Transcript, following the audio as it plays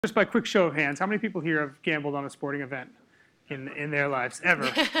Just by quick show of hands, how many people here have gambled on a sporting event in their lives ever?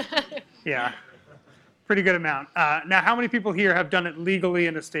 Yeah, pretty good amount. Now, how many people here have done it legally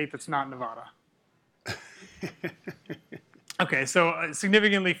in a state that's not Nevada? Okay, so a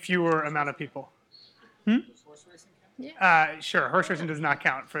significantly fewer amount of people. Sure, horse racing does not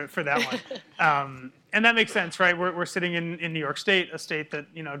count for that one. And that makes sense, right? We're sitting in New York State, a state that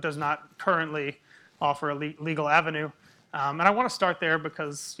does not currently offer a legal avenue. And I want to start there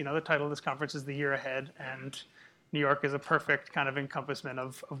because the title of this conference is The Year Ahead, and New York is a perfect kind of encompassment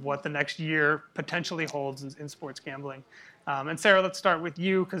of what the next year potentially holds in sports gambling. And Sara, let's start with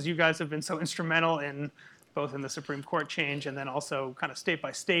you because you guys have been so instrumental in both in the Supreme Court change and then also kind of state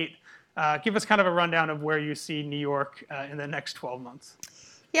by state. Give us kind of a rundown of where you see New York in the next 12 months.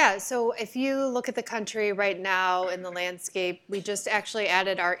 Yeah, so if you look at the country right now in the landscape, we just actually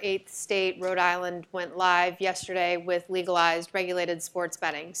added our 8th state. Rhode Island went live yesterday with legalized regulated sports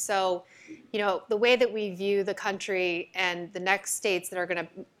betting. So, the way that we view the country and the next states that are going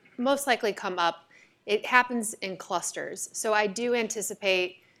to most likely come up, it happens in clusters. So I do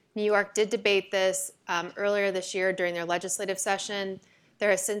anticipate New York did debate this earlier this year during their legislative session. There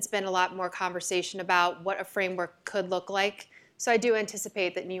has since been a lot more conversation about what a framework could look like. So I do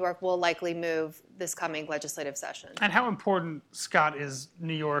anticipate that New York will likely move this coming legislative session. And how important, Scott, is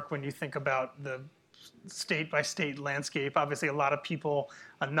New York when you think about the state-by-state landscape? Obviously, a lot of people,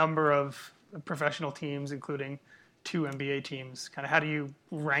 a number of professional teams, including 2 NBA teams. Kind of how do you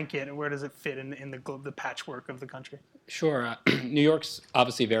rank it, and where does it fit in the patchwork of the country? Sure. New York's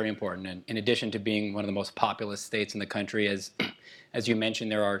obviously very important. And in addition to being one of the most populous states in the country, as you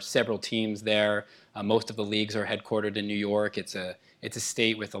mentioned, there are several teams there. Most of the leagues are headquartered in New York. It's a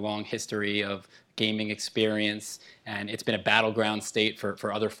state with a long history of gaming experience, and it's been a battleground state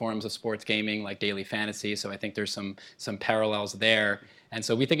for other forms of sports gaming like daily fantasy. So I think there's some parallels there. And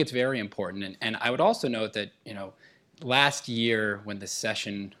so we think it's very important. And I would also note that, last year when the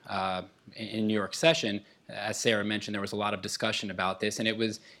session, in New York session, as Sara mentioned, there was a lot of discussion about this, and it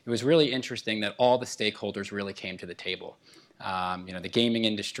was really interesting that all the stakeholders really came to the table. The gaming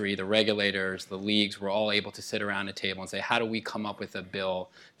industry, the regulators, the leagues were all able to sit around a table and say, how do we come up with a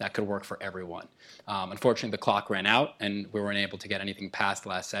bill that could work for everyone? Unfortunately, the clock ran out, and we weren't able to get anything passed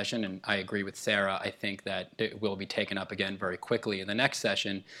last session, and I agree with Sara. I think that it will be taken up again very quickly in the next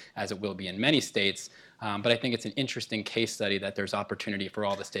session, as it will be in many states. But I think it's an interesting case study that there's opportunity for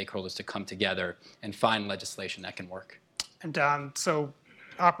all the stakeholders to come together and find legislation that can work. And so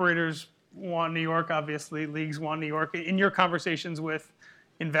operators want New York, obviously, leagues want New York. In your conversations with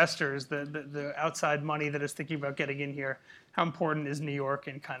investors, the outside money that is thinking about getting in here, how important is New York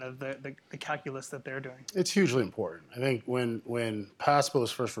and kind of the calculus that they're doing? It's hugely important. I think when PASPA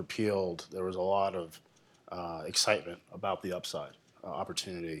was first repealed, there was a lot of excitement about the upside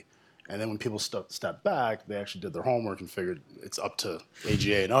opportunity. And then when people stepped back, they actually did their homework and figured it's up to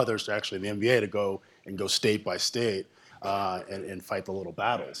AGA and others, actually in the NBA, to go state by state and fight the little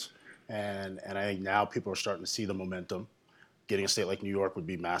battles. And I think now people are starting to see the momentum. Getting a state like New York would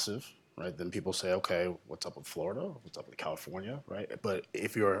be massive, right? Then people say, okay, what's up with Florida? What's up with California, right? But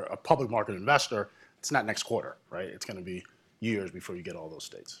if you're a public market investor, it's not next quarter, right? It's going to be years before you get all those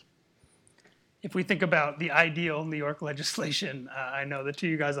states. If we think about the ideal New York legislation, I know the two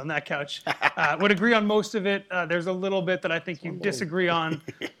of you guys on that couch would agree on most of it. There's a little bit that I think you disagree on.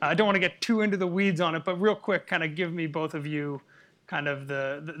 I don't want to get too into the weeds on it, but real quick, kind of give me, both of you, kind of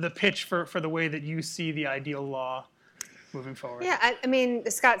the pitch for the way that you see the ideal law moving forward. Yeah, I mean,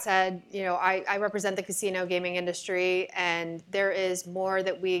 as Scott said, I represent the casino gaming industry, and there is more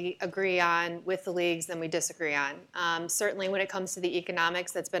that we agree on with the leagues than we disagree on. Certainly when it comes to the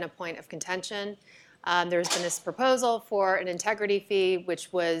economics, that's been a point of contention. There's been this proposal for an integrity fee,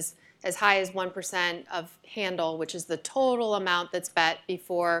 which was as high as 1% of handle, which is the total amount that's bet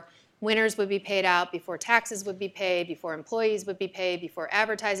before winners would be paid out, before taxes would be paid, before employees would be paid, before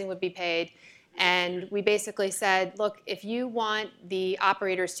advertising would be paid. And we basically said, look, if you want the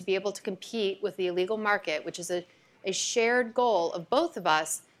operators to be able to compete with the illegal market, which is a shared goal of both of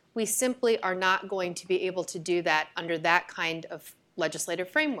us, we simply are not going to be able to do that under that kind of legislative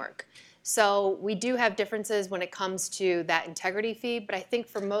framework. So we do have differences when it comes to that integrity fee, but I think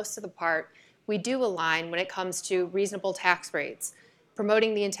for most of the part, we do align when it comes to reasonable tax rates,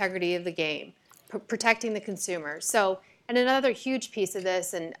 promoting the integrity of the game, protecting the consumer. And another huge piece of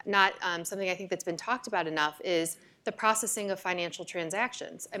this, and not something I think that's been talked about enough, is the processing of financial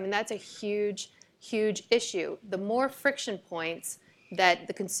transactions. I mean, that's a huge, huge issue. The more friction points that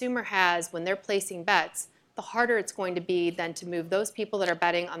the consumer has when they're placing bets, the harder it's going to be then to move those people that are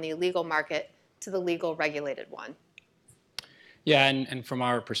betting on the illegal market to the legal regulated one. Yeah, and from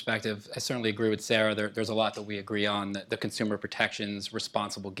our perspective, I certainly agree with Sara. There's a lot that we agree on: the consumer protections,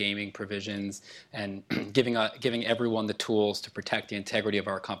 responsible gaming provisions, and giving everyone the tools to protect the integrity of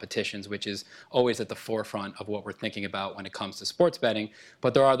our competitions, which is always at the forefront of what we're thinking about when it comes to sports betting.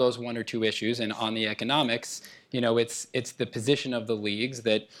 But there are those one or two issues, and on the economics, it's the position of the leagues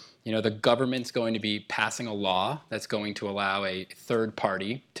that the government's going to be passing a law that's going to allow a third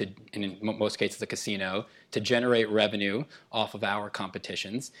party to, and in most cases a casino, to generate revenue off of our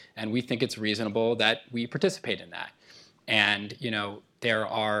competitions. And we think it's reasonable that we participate in that. And there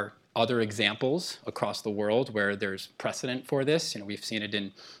are other examples across the world where there's precedent for this. We've seen it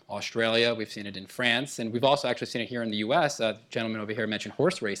in Australia, we've seen it in France, and we've also actually seen it here in the US. A gentleman over here mentioned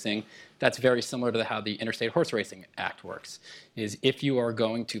horse racing. That's very similar to how the Interstate Horse Racing Act works. Is if you are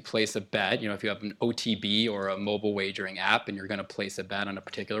going to place a bet, if you have an OTB or a mobile wagering app and you're going to place a bet on a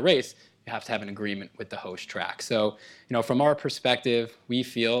particular race, you have to have an agreement with the host track. So, from our perspective, we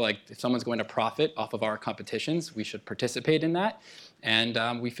feel like if someone's going to profit off of our competitions, we should participate in that.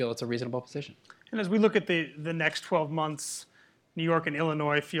 And we feel it's a reasonable position. And as we look at the next 12 months, New York and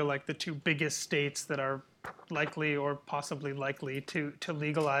Illinois feel like the two biggest states that are likely or possibly likely to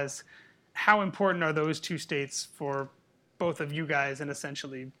legalize. How important are those two states for both of you guys in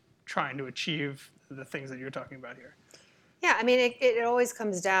essentially trying to achieve the things that you're talking about here? Yeah, I mean, it always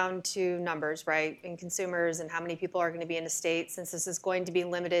comes down to numbers, right? And consumers and how many people are going to be in a state. Since this is going to be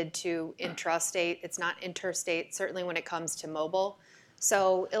limited to intrastate, it's not interstate, certainly when it comes to mobile.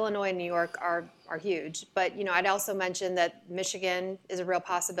 So Illinois and New York are huge. But, I'd also mention that Michigan is a real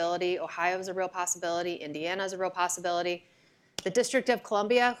possibility. Ohio is a real possibility. Indiana is a real possibility. The District of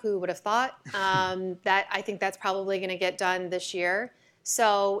Columbia, who would have thought? That I think that's probably going to get done this year.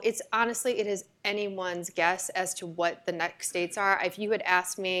 So it is anyone's guess as to what the next states are. If you had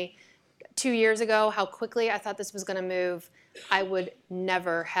asked me 2 years ago how quickly I thought this was going to move, I would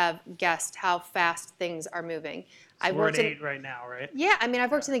never have guessed how fast things are moving. So we're at 8 right now, right? Yeah, I mean,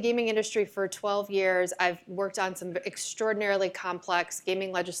 I've worked in the gaming industry for 12 years. I've worked on some extraordinarily complex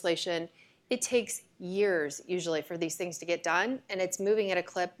gaming legislation. It takes years usually for these things to get done, and it's moving at a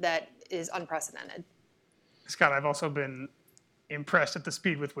clip that is unprecedented. Scott, I've also been impressed at the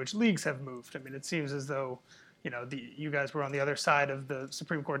speed with which leagues have moved. I mean, it seems as though, you guys were on the other side of the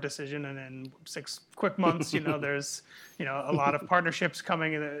Supreme Court decision, and in 6 quick months, there's, a lot of partnerships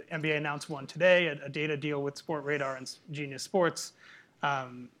coming. The NBA announced one today, a data deal with Sportradar and Genius Sports.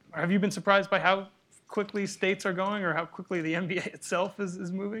 Have you been surprised by how quickly states are going, or how quickly the NBA itself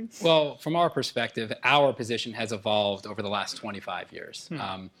is moving? Well, from our perspective, our position has evolved over the last 25 years.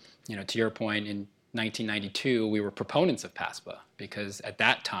 To your point, in 1992, we were proponents of PASPA because at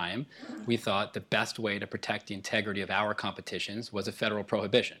that time, we thought the best way to protect the integrity of our competitions was a federal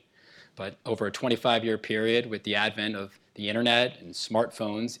prohibition. But over a 25-year period, with the advent of the internet and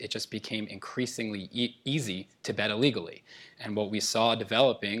smartphones, it just became increasingly easy to bet illegally. And what we saw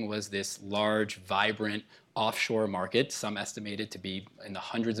developing was this large, vibrant offshore market, some estimated to be in the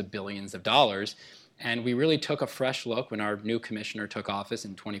hundreds of billions of dollars. And we really took a fresh look when our new commissioner took office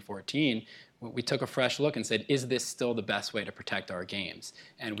in 2014. We took a fresh look and said, is this still the best way to protect our games?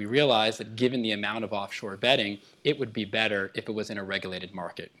 And we realized that given the amount of offshore betting, it would be better if it was in a regulated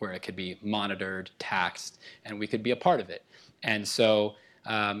market where it could be monitored, taxed, and we could be a part of it. And so,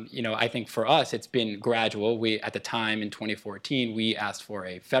 I think for us, it's been gradual. At the time in 2014, we asked for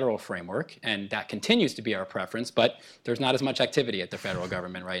a federal framework, and that continues to be our preference, but there's not as much activity at the federal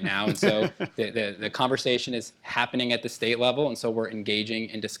government right now. And so the conversation is happening at the state level, and so we're engaging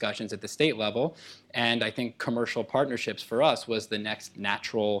in discussions at the state level. And I think commercial partnerships for us was the next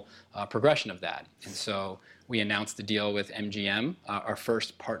natural progression of that. And so we announced the deal with MGM, our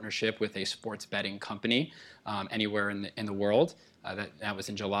first partnership with a sports betting company anywhere in the world. That was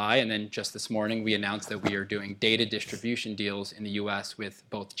in July, and then just this morning we announced that we are doing data distribution deals in the U.S. with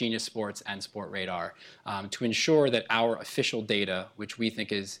both Genius Sports and Sportradar to ensure that our official data, which we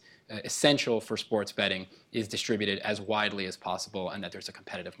think is essential for sports betting, is distributed as widely as possible and that there's a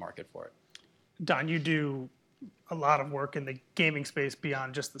competitive market for it. Don, you do a lot of work in the gaming space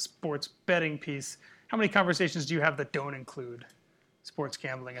beyond just the sports betting piece. How many conversations do you have that don't include sports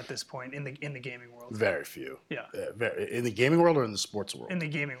gambling at this point in the gaming world? Very few. Yeah. In the gaming world or in the sports world? In the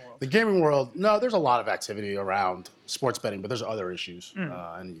gaming world. The gaming world, no, there's a lot of activity around sports betting, but there's other issues,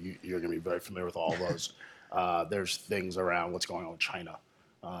 and you're going to be very familiar with all of those. There's things around what's going on with China,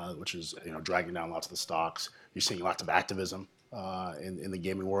 which is dragging down lots of the stocks. You're seeing lots of activism in the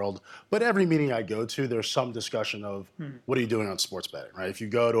gaming world. But every meeting I go to, there's some discussion of what are you doing on sports betting, right? If you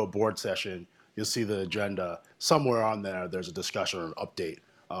go to a board session, you'll see the agenda somewhere on there. There's a discussion or an update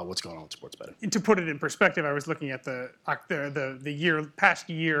what's going on with sports betting. And to put it in perspective, I was looking at the past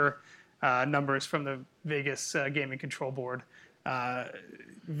year numbers from the Vegas Gaming Control Board.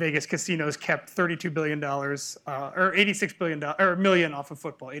 Vegas casinos kept $32 billion, or $86 billion, or million off of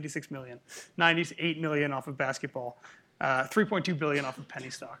football, 86 million, 98 million off of basketball, 3.2 billion off of penny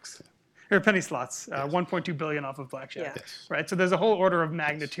stocks, or penny slots, 1.2 billion off of blackjack. Yes. Right. So there's a whole order of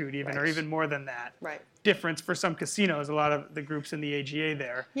magnitude, even, or Right. even more than that. Right. Difference for some casinos, a lot of the groups in the AGA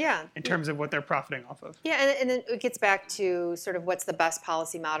there, Yeah. in terms of what they're profiting off of. Yeah, and it gets back to sort of what's the best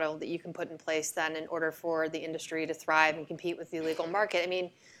policy model that you can put in place then in order for the industry to thrive and compete with the illegal market. I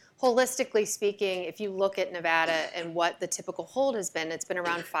mean, holistically speaking, if you look at Nevada and what the typical hold has been, it's been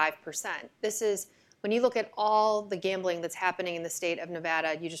around 5%. This is, when you look at all the gambling that's happening in the state of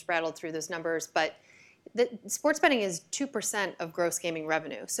Nevada, you just rattled through those numbers, but sports betting is 2% of gross gaming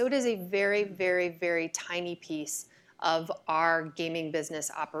revenue. So it is a very, very, very tiny piece of our gaming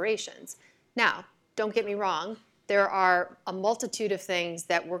business operations. Now, don't get me wrong, there are a multitude of things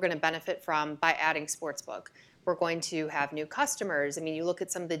that we're going to benefit from by adding sportsbook. We're going to have new customers. I mean, you look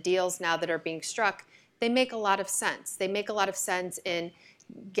at some of the deals now that are being struck, they make a lot of sense. They make a lot of sense in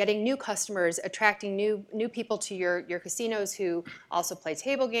getting new customers, attracting new people to your casinos who also play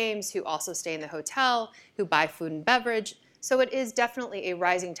table games, who also stay in the hotel, who buy food and beverage. So it is definitely a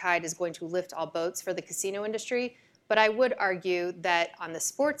rising tide is going to lift all boats for the casino industry. But I would argue that on the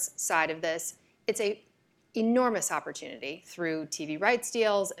sports side of this, it's a enormous opportunity through TV rights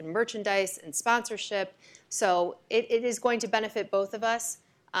deals and merchandise and sponsorship. So it is going to benefit both of us.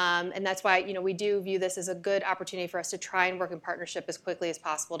 And that's why, we do view this as a good opportunity for us to try and work in partnership as quickly as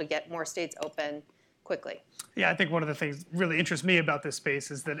possible to get more states open quickly. Yeah, I think one of the things that really interests me about this space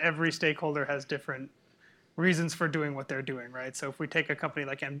is that every stakeholder has different reasons for doing what they're doing, right? So if we take a company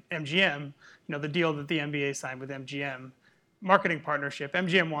like MGM, the deal that the NBA signed with MGM, marketing partnership,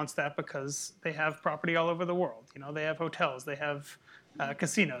 MGM wants that because they have property all over the world. They have hotels, they have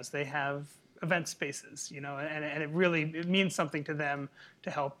casinos, they have event spaces, and it means something to them to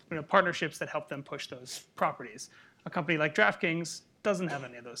help, partnerships that help them push those properties. A company like DraftKings doesn't have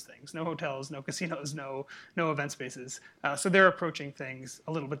any of those things. No hotels, no casinos, no event spaces. So they're approaching things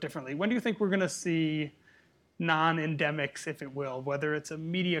a little bit differently. When do you think we're going to see non-endemics, if it will, whether it's a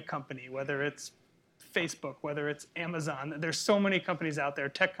media company, whether it's Facebook, whether it's Amazon? There's so many companies out there,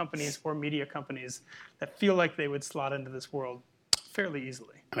 tech companies or media companies, that feel like they would slot into this world fairly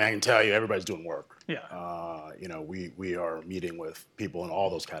easily. I can tell you, everybody's doing work. Yeah. We are meeting with people in all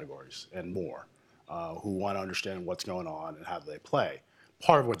those categories and more who want to understand what's going on and how they play.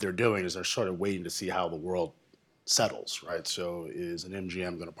 Part of what they're doing is they're sort of waiting to see how the world settles, right? So is an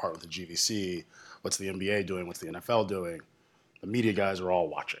MGM going to partner with the GVC? What's the NBA doing? What's the NFL doing? The media guys are all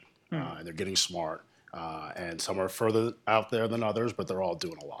watching, and they're getting smart. And some are further out there than others, but they're all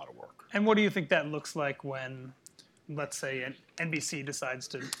doing a lot of work. And what do you think that looks like when, let's say, an NBC decides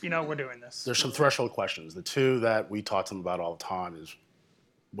to, we're doing this? There's some threshold questions. The two that we talk to them about all the time is,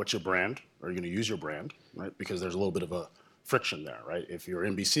 what's your brand? Are you going to use your brand, right? Because there's a little bit of a friction there, right? If you're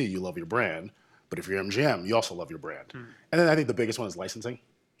NBC, you love your brand, but if you're MGM, you also love your brand. And then I think the biggest one is licensing.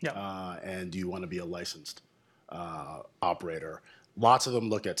 Yeah. And do you want to be a licensed operator? Lots of them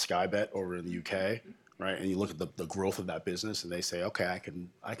look at Sky Bet over in the UK, right? And you look at the growth of that business, and they say, okay,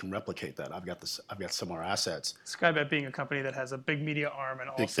 I can replicate that. I've got similar assets. Sky Bet being a company that has a big media arm and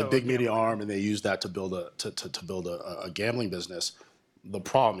also a big media arm, and they use that to build a gambling business. The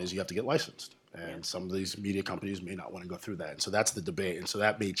problem is you have to get licensed, and some of these media companies may not want to go through that. And so that's the debate, and so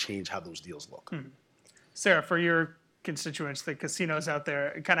that may change how those deals look. Sarah, for your constituents, the casinos out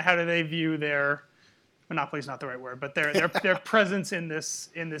there, kind of how do they view their monopoly is not the right word, but their presence in this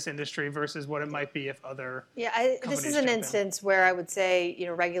industry versus what it might be if other this is an instance where I would say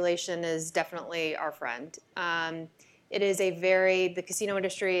regulation is definitely our friend. It is the casino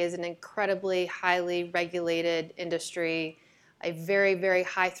industry is an incredibly highly regulated industry, a very, very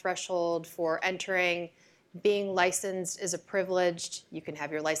high threshold for entering. Being licensed is a privilege. You can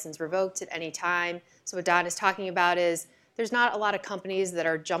have your license revoked at any time. So what Don is talking about is there's not a lot of companies that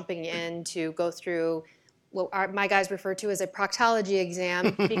are jumping in to go through what my guys refer to as a proctology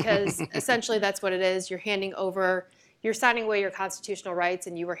exam, because essentially that's what it is. You're signing away your constitutional rights,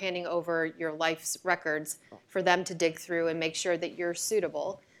 and you are handing over your life's records for them to dig through and make sure that you're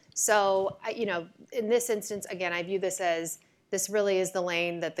suitable. So, in this instance, again, I view this as this really is the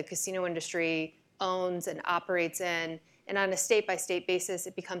lane that the casino industry owns and operates in. And on a state-by-state basis,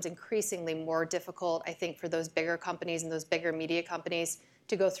 it becomes increasingly more difficult, I think, for those bigger companies and those bigger media companies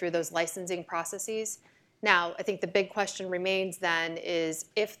to go through those licensing processes. Now, I think the big question remains then is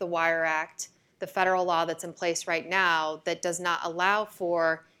if the Wire Act the federal law that's in place right now that does not allow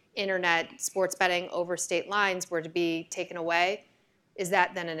for internet sports betting over state lines were to be taken away, is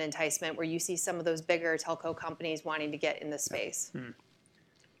that then an enticement where you see some of those bigger telco companies wanting to get in this space?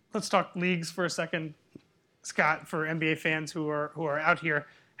 Let's talk leagues for a second, Scott. For NBA fans who are out here,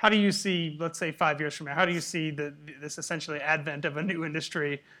 how do you see, let's say 5 years from now, how do you see this essentially advent of a new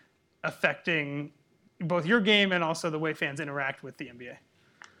industry affecting both your game and also the way fans interact with the NBA?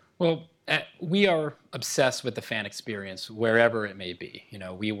 Well, we are obsessed with the fan experience wherever it may be.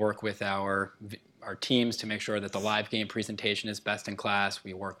 We work with our teams to make sure that the live game presentation is best in class.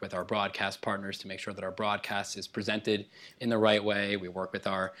 We work with our broadcast partners to make sure that our broadcast is presented in the right way. We work with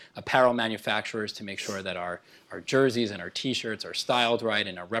our apparel manufacturers to make sure that our jerseys and our t-shirts are styled right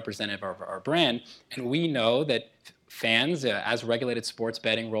and are representative of our brand. And we know that fans, as regulated sports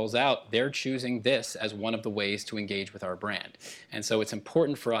betting rolls out, they're choosing this as one of the ways to engage with our brand. And so it's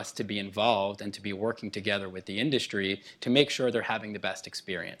important for us to be involved and to be working together with the industry to make sure they're having the best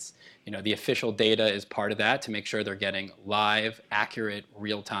experience. The official data is part of that, to make sure they're getting live, accurate,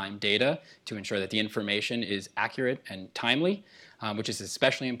 real-time data to ensure that the information is accurate and timely, which is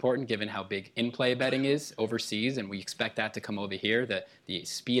especially important given how big in-play betting is overseas, and we expect that to come over here. The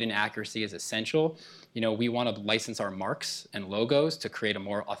speed and accuracy is essential. We want to license our marks and logos to create a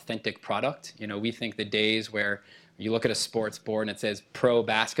more authentic product. We think the days where you look at a sports board and it says pro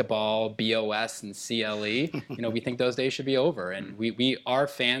basketball, BOS, and CLE, we think those days should be over. And our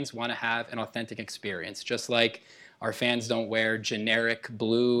fans want to have an authentic experience, just like our fans don't wear generic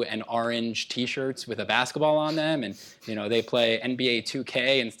blue and orange T-shirts with a basketball on them, and they play NBA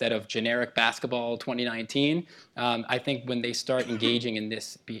 2K instead of generic basketball 2019. I think when they start engaging in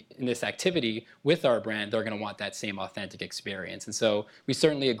this activity with our brand, they're going to want that same authentic experience. And so we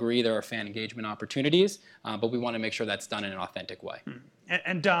certainly agree there are fan engagement opportunities, but we want to make sure that's done in an authentic way.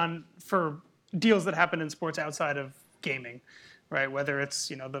 And Don, for deals that happen in sports outside of gaming, right? Whether it's,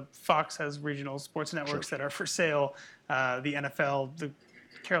 the Fox has regional sports networks that are for sale, the NFL, the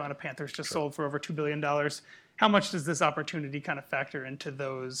Carolina Panthers just sold for over $2 billion. How much does this opportunity kind of factor into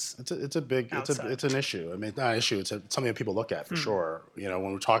those? It's an issue. I mean, it's not an issue. It's something that people look at for sure.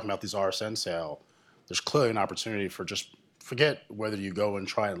 When we're talking about these RSN sale, there's clearly an opportunity for just forget whether you go and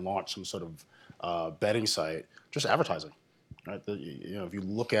try and launch some sort of betting site, just advertising, right? If you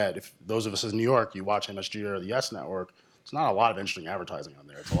look at, if those of us in New York, you watch MSG or the Yes Network, it's not a lot of interesting advertising on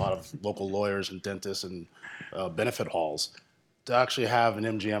there. It's a lot of local lawyers and dentists and benefit halls. To actually have an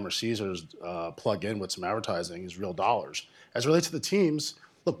MGM or Caesars plug in with some advertising is real dollars. As it relates to the teams,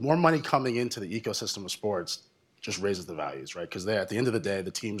 look, more money coming into the ecosystem of sports just raises the values, right? Because at the end of the day, the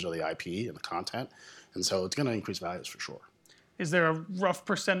teams are the IP and the content, and so it's going to increase values for sure. Is there a rough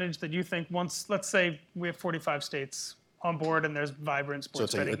percentage that you think once, let's say we have 45 states on board and there's vibrant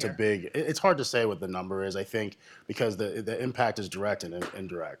sports betting here? It's hard to say what the number is, I think, because the impact is direct and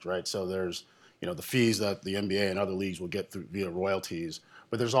indirect, right? So there's, the fees that the NBA and other leagues will get through via royalties,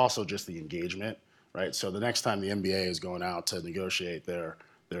 but there's also just the engagement, right? So the next time the NBA is going out to negotiate their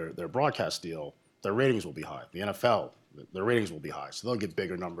broadcast deal, their ratings will be high. The NFL, their ratings will be high, so they'll get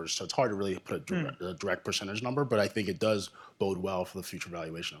bigger numbers. So it's hard to really put a direct percentage number, but I think it does bode well for the future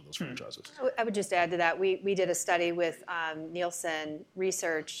valuation of those franchises. I would just add to that, we did a study with Nielsen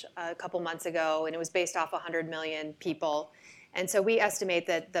Research a couple months ago, and it was based off 100 million people. And so we estimate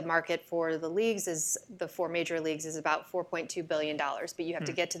that the market for the leagues the four major leagues is about $4.2 billion, but you have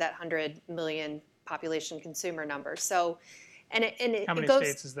to get to that 100 million population consumer number. So, how many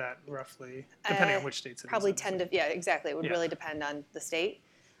states is that roughly, depending on which states it is? Probably 10 to, yeah, exactly. It would really depend on the state.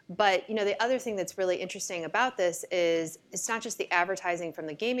 But the other thing that's really interesting about this is it's not just the advertising from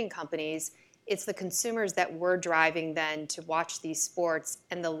the gaming companies, it's the consumers that we're driving then to watch these sports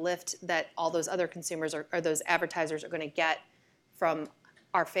and the lift that all those other consumers or those advertisers are going to get from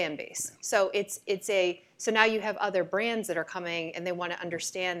our fan base. So so now you have other brands that are coming and they want to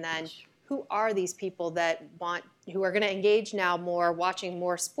understand then who are these people who are going to engage now more, watching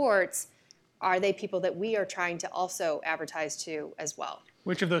more sports. Are they people that we are trying to also advertise to as well?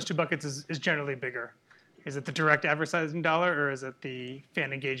 Which of those two buckets is generally bigger? Is it the direct advertising dollar or is it the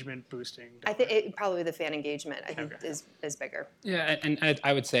fan engagement boosting dollar? I think probably the fan engagement is bigger. Yeah, and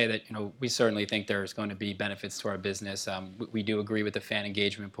I would say that we certainly think there's going to be benefits to our business. We do agree with the fan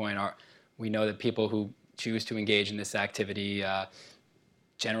engagement point. We know that people who choose to engage in this activity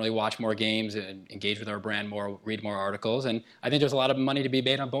generally watch more games and engage with our brand more, read more articles. And I think there's a lot of money to be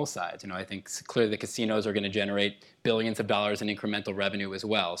made on both sides. I think clearly the casinos are going to generate billions of dollars in incremental revenue as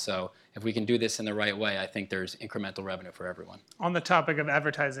well. So if we can do this in the right way, I think there's incremental revenue for everyone. On the topic of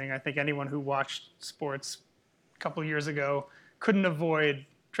advertising, I think anyone who watched sports a couple years ago couldn't avoid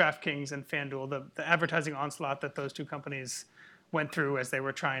DraftKings and FanDuel, the advertising onslaught that those two companies went through as they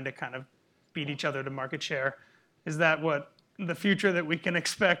were trying to kind of beat each other to market share. Is that what the future that we can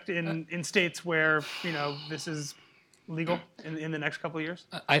expect in states where, this is legal in the next couple of years?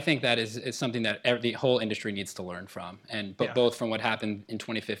 I think that is something that the whole industry needs to learn from, and both from what happened in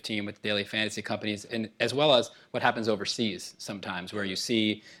 2015 with daily fantasy companies, and as well as what happens overseas sometimes, where you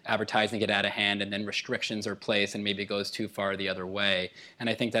see advertising get out of hand and then restrictions are placed and maybe it goes too far the other way. And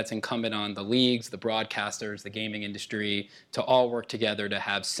I think that's incumbent on the leagues, the broadcasters, the gaming industry to all work together to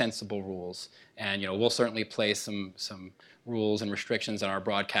have sensible rules. And we'll certainly place some rules and restrictions on our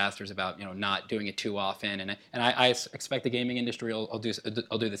broadcasters about not doing it too often, and I expect the gaming industry will do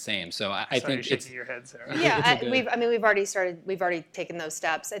the same. So I think you're shaking your head, Sarah. Yeah, we've already taken those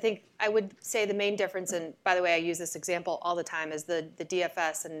steps. I think I would say the main difference, and by the way, I use this example all the time, is the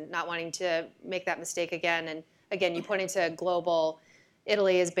DFS and not wanting to make that mistake again. And again, you pointed to global.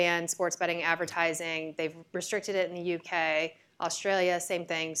 Italy has banned sports betting advertising. They've restricted it in the UK. Australia, same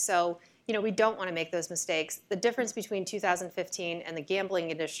thing. So we don't want to make those mistakes. The difference between 2015 and the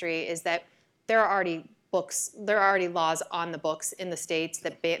gambling industry is that there are already laws on the books in the states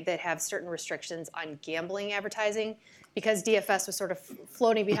that have certain restrictions on gambling advertising, because DFS was sort of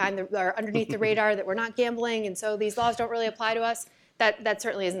floating underneath the radar that we're not gambling, and so these laws don't really apply to us. That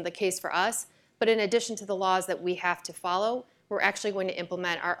certainly isn't the case for us. But in addition to the laws that we have to follow, we're actually going to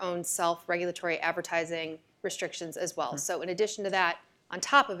implement our own self-regulatory advertising restrictions as well. So in addition to that, on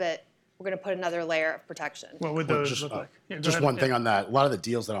top of it, we're going to put another layer of protection. What would those look like? Just one thing on that. A lot of the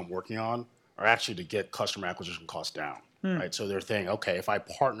deals that I'm working on are actually to get customer acquisition costs down, right? So they're thinking, okay, if I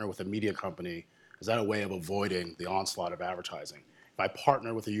partner with a media company, is that a way of avoiding the onslaught of advertising? If I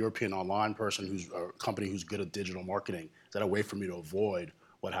partner with a European online person a company who's good at digital marketing, is that a way for me to avoid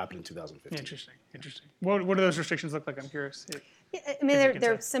what happened in 2015? Interesting. What do those restrictions look like? I'm curious. Yeah, I mean,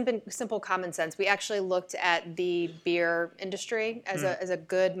 they're simple common sense. We actually looked at the beer industry as a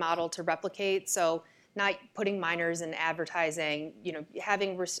good model to replicate. So not putting minors in advertising,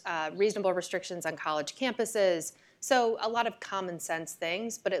 having reasonable restrictions on college campuses. So a lot of common sense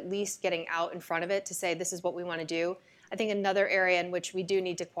things, but at least getting out in front of it to say this is what we want to do. I think another area in which we do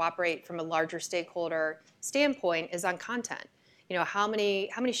need to cooperate from a larger stakeholder standpoint is on content. How many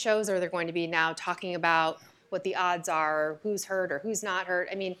shows are there going to be now talking about what the odds are, or who's hurt or who's not hurt?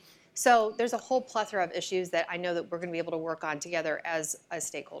 I mean, so there's a whole plethora of issues that I know that we're going to be able to work on together as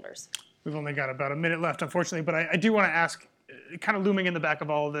stakeholders. We've only got about a minute left, unfortunately, but I do want to ask, kind of looming in the back of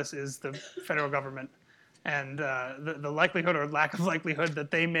all of this is the federal government and the likelihood or lack of likelihood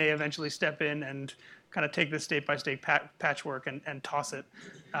that they may eventually step in and kind of take this state-by-state patchwork and toss it.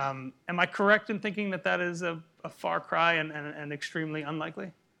 Am I correct in thinking that is a far cry and extremely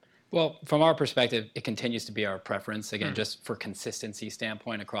unlikely? Well, from our perspective, it continues to be our preference, again, just for consistency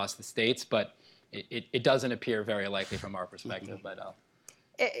standpoint across the states, but it doesn't appear very likely from our perspective. But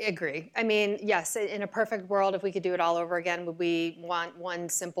I agree. I mean, yes, in a perfect world, if we could do it all over again, would we want one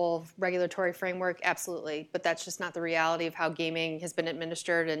simple regulatory framework? Absolutely. But that's just not the reality of how gaming has been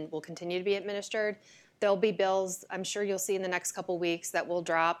administered and will continue to be administered. There'll be bills, I'm sure you'll see in the next couple weeks, that will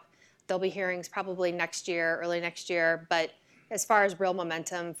drop. There'll be hearings probably next year, early next year, but as far as real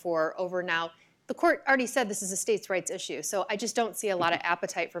momentum for over now, the court already said this is a states' rights issue. So I just don't see a lot of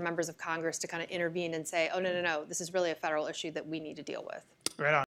appetite for members of Congress to kind of intervene and say, oh, no, this is really a federal issue that we need to deal with. Right on.